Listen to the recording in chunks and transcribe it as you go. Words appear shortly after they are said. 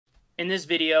In this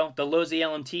video, the Losi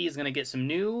Lmt is going to get some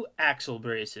new axle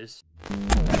braces.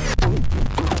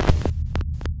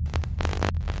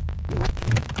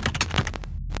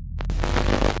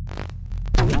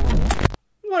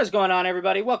 What is going on,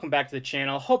 everybody? Welcome back to the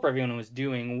channel. Hope everyone was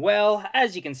doing well.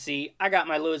 As you can see, I got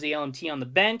my Losi Lmt on the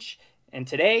bench, and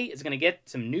today is going to get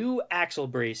some new axle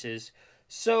braces.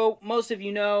 So most of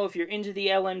you know, if you're into the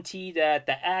LMT, that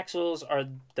the axles are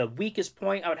the weakest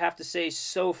point, I would have to say,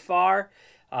 so far.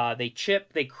 They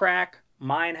chip, they crack.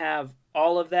 Mine have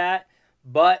all of that,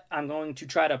 but I'm going to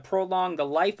try to prolong the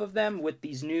life of them with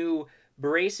these new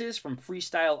braces from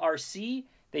Freestyle RC.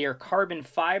 They are carbon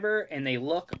fiber, and they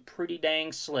look pretty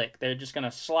dang slick. They're just going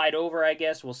to slide over, I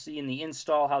guess. We'll see in the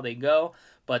install how they go.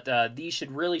 But these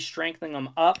should really strengthen them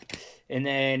up. And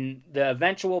then the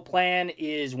eventual plan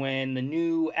is when the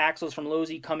new axles from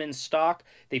Losi come in stock,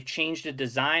 they've changed the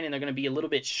design, and they're going to be a little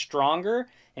bit stronger.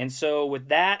 And so with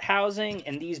that housing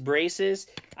and these braces,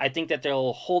 I think that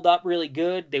they'll hold up really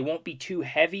good. They won't be too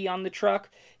heavy on the truck,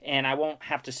 and I won't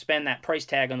have to spend that price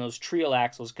tag on those trio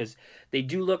axles because they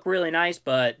do look really nice,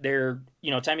 but they're,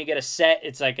 time you get a set,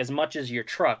 it's like as much as your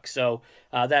truck. So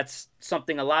that's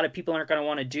something a lot of people aren't going to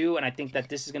want to do, and I think that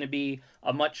this is going to be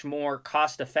a much more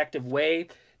cost-effective way.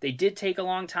 They did take a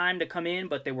long time to come in,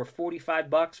 but they were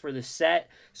 $45 for the set.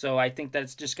 So I think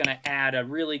that's just going to add a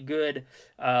really good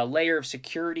layer of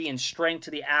security and strength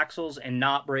to the axles and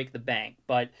not break the bank.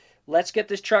 But let's get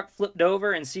this truck flipped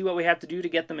over and see what we have to do to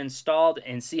get them installed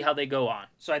and see how they go on.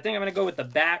 So I think I'm going to go with the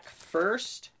back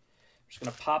first. I'm just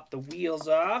going to pop the wheels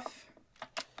off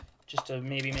just to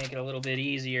maybe make it a little bit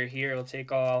easier here. We'll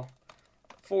take all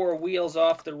 4 wheels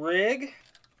off the rig.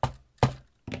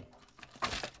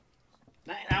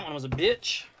 That one was a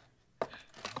bitch.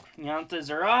 Yantas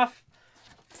are off.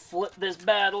 Flip this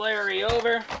bad Larry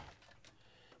over.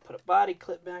 Put a body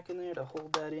clip back in there to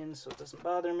hold that in so it doesn't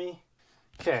bother me.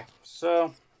 Okay,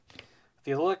 so if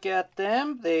you look at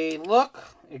them, they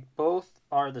both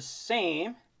are the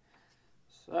same.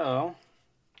 So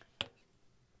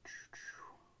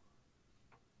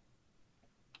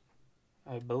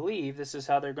I believe this is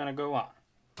how they're going to go on.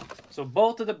 So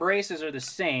both of the braces are the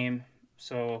same.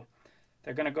 So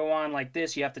they're going to go on like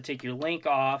this. You have to take your link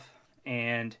off,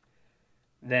 and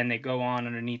then they go on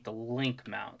underneath the link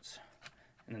mounts.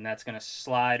 And then that's going to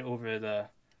slide over the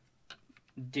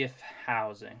diff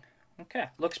housing. Okay,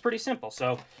 looks pretty simple.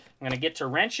 So I'm going to get to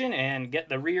wrenching and get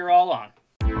the rear all on.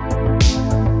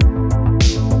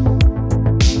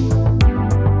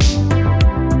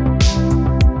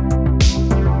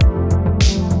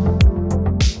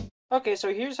 Okay,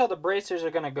 so here's how the bracers are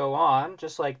going to go on,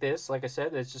 just like this. Like I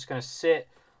said, it's just going to sit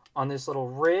on this little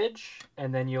ridge,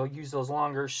 and then you'll use those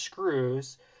longer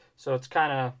screws. So it's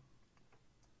kind of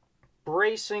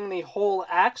bracing the whole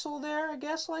axle there, I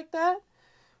guess, like that.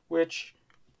 Which,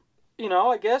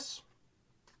 I guess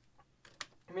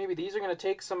maybe these are going to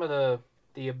take some of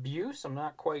the abuse. I'm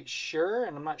not quite sure,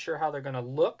 and I'm not sure how they're going to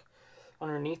look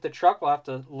underneath the truck. We'll have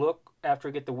to look after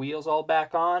we get the wheels all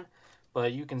back on.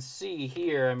 But you can see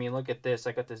here, I mean, look at this.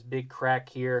 I got this big crack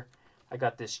here. I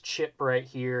got this chip right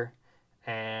here.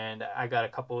 And I got a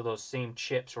couple of those same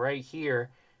chips right here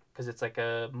because it's like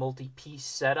a multi-piece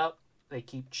setup. They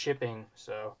keep chipping.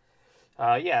 So,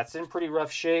 yeah, it's in pretty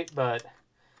rough shape. But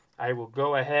I will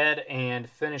go ahead and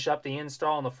finish up the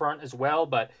install on the front as well.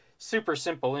 But super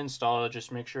simple install.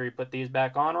 Just make sure you put these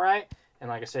back on right. And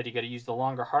like I said, you got to use the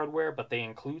longer hardware. But they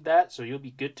include that, so you'll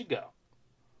be good to go.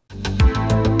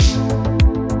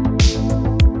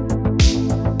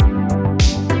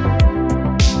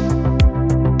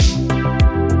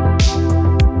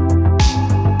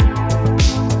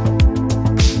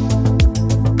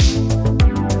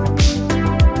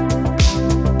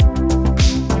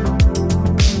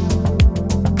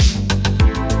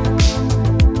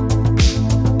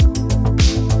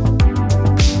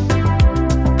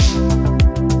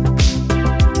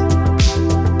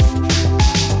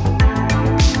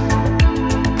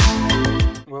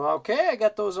 Okay, I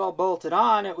got those all bolted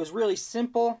on. It was really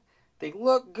simple. They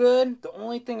look good. The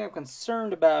only thing I'm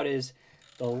concerned about is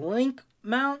the link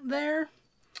mount there.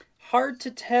 Hard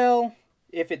to tell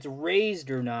if it's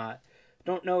raised or not.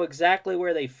 Don't know exactly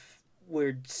where they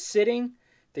were sitting.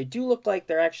 They do look like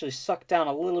they're actually sucked down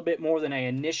a little bit more than I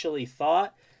initially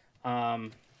thought.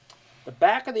 The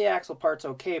back of the axle part's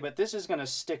okay, but this is going to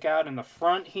stick out in the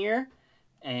front here.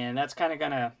 And that's kind of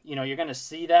going to, you're going to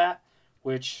see that.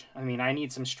 Which, I mean, I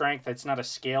need some strength. It's not a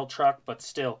scale truck, but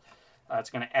still, it's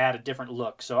going to add a different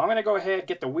look. So I'm going to go ahead,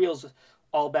 get the wheels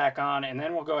all back on, and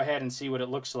then we'll go ahead and see what it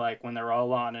looks like when they're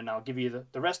all on, and I'll give you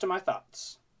the rest of my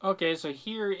thoughts. Okay, so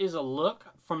here is a look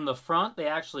from the front. They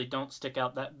actually don't stick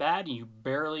out that bad. You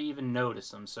barely even notice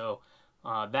them. So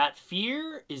that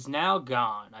fear is now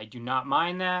gone. I do not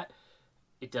mind that.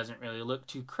 It doesn't really look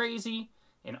too crazy.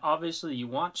 And obviously you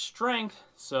want strength,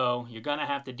 so you're going to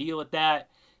have to deal with that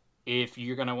if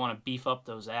you're going to want to beef up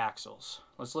those axles.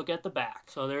 Let's look at the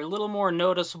back. So they're a little more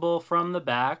noticeable from the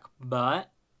back, but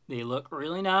they look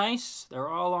really nice. They're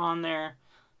all on there.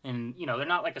 And, you know, they're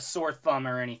not like a sore thumb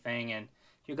or anything. And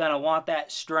you're going to want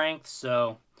that strength,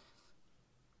 so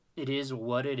it is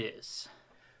what it is.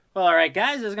 Well, alright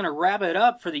guys, that's going to wrap it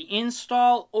up for the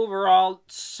install. Overall,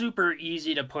 super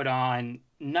easy to put on.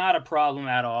 Not a problem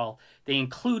at all. They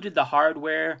included the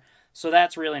hardware, so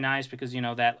that's really nice because, you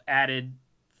know, that added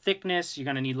thickness, you're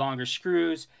going to need longer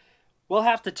screws. We'll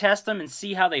have to test them and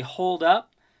see how they hold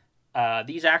up.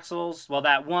 These axles, well,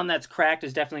 that one that's cracked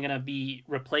is definitely going to be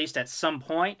replaced at some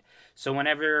point. So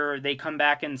whenever they come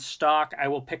back in stock, I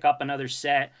will pick up another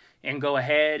set and go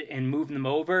ahead and move them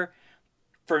over.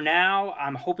 For now,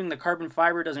 I'm hoping the carbon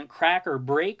fiber doesn't crack or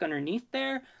break underneath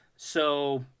there.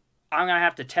 So I'm going to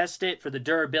have to test it for the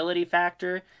durability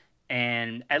factor.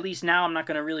 And at least now I'm not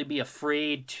going to really be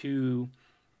afraid to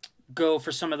go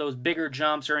for some of those bigger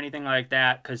jumps or anything like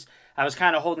that, because I was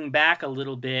kind of holding back a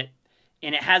little bit.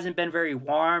 And it hasn't been very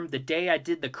warm. The day I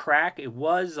did the crack, it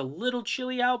was a little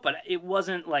chilly out, but it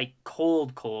wasn't like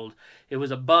cold. It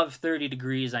was above 30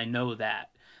 degrees, I know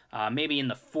that. Maybe in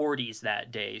the 40s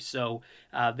that day. So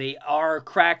they are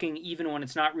cracking even when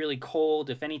it's not really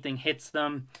cold. If anything hits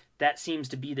them, that seems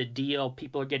to be the deal.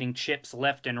 People are getting chips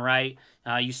left and right.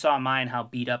 You saw mine, how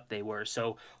beat up they were.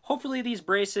 So hopefully these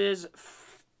braces,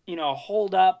 you know,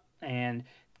 hold up and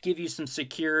give you some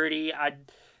security. I'd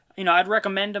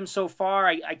recommend them so far.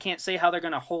 I can't say how they're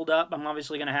going to hold up. I'm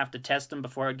obviously going to have to test them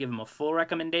before I give them a full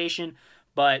recommendation.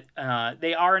 But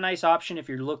they are a nice option if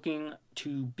you're looking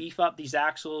to beef up these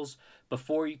axles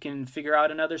before you can figure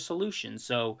out another solution.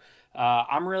 So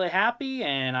I'm really happy,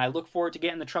 and I look forward to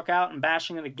getting the truck out and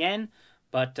bashing it again.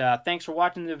 But thanks for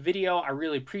watching the video. I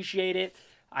really appreciate it.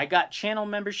 I got channel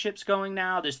memberships going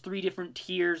now. There's 3 different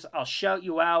tiers. I'll shout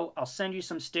you out. I'll send you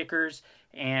some stickers.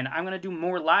 And I'm going to do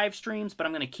more live streams, but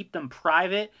I'm going to keep them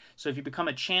private. So if you become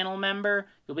a channel member,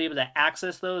 you'll be able to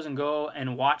access those and go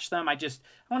and watch them. I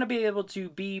want to be able to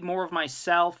be more of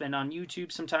myself. And on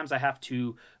YouTube, sometimes I have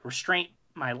to restrain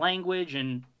my language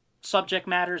and subject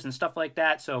matters and stuff like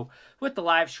that. So with the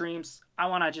live streams, I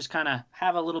want to just kind of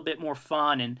have a little bit more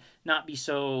fun and not be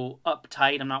so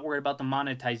uptight. I'm not worried about the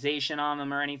monetization on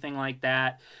them or anything like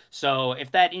that. So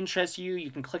if that interests you, you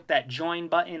can click that join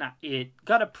button. It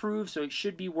got approved, so it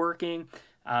should be working.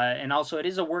 And also it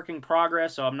is a work in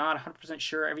progress, so I'm not 100%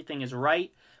 sure everything is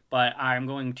right. But I'm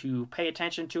going to pay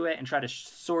attention to it and try to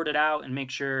sort it out and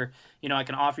make sure, you know, I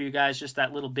can offer you guys just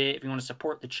that little bit. If you want to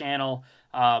support the channel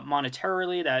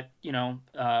monetarily, that, you know,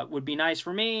 would be nice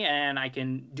for me, and I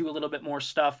can do a little bit more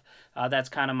stuff. That's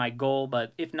kind of my goal,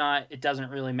 but if not, it doesn't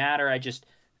really matter. I just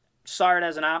saw it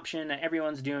as an option, and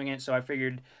everyone's doing it, so I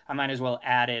figured I might as well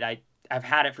add it. I've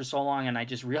had it for so long, and I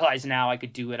just realized now I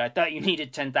could do it. I thought you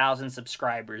needed 10,000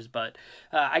 subscribers, but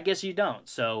I guess you don't.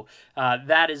 So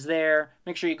that is there.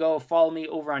 Make sure you go follow me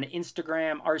over on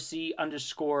Instagram,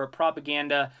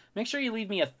 RC_propaganda. Make sure you leave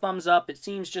me a thumbs up. It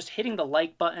seems just hitting the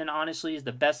like button, honestly, is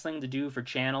the best thing to do for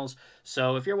channels.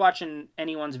 So if you're watching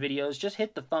anyone's videos, just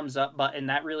hit the thumbs up button.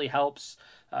 That really helps.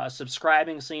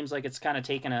 Subscribing seems like it's kind of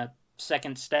taken a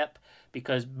second step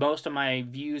because most of my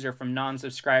views are from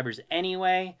non-subscribers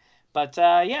anyway. But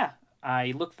yeah,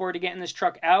 I look forward to getting this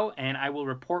truck out, and I will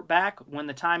report back when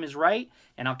the time is right,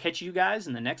 and I'll catch you guys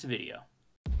in the next video.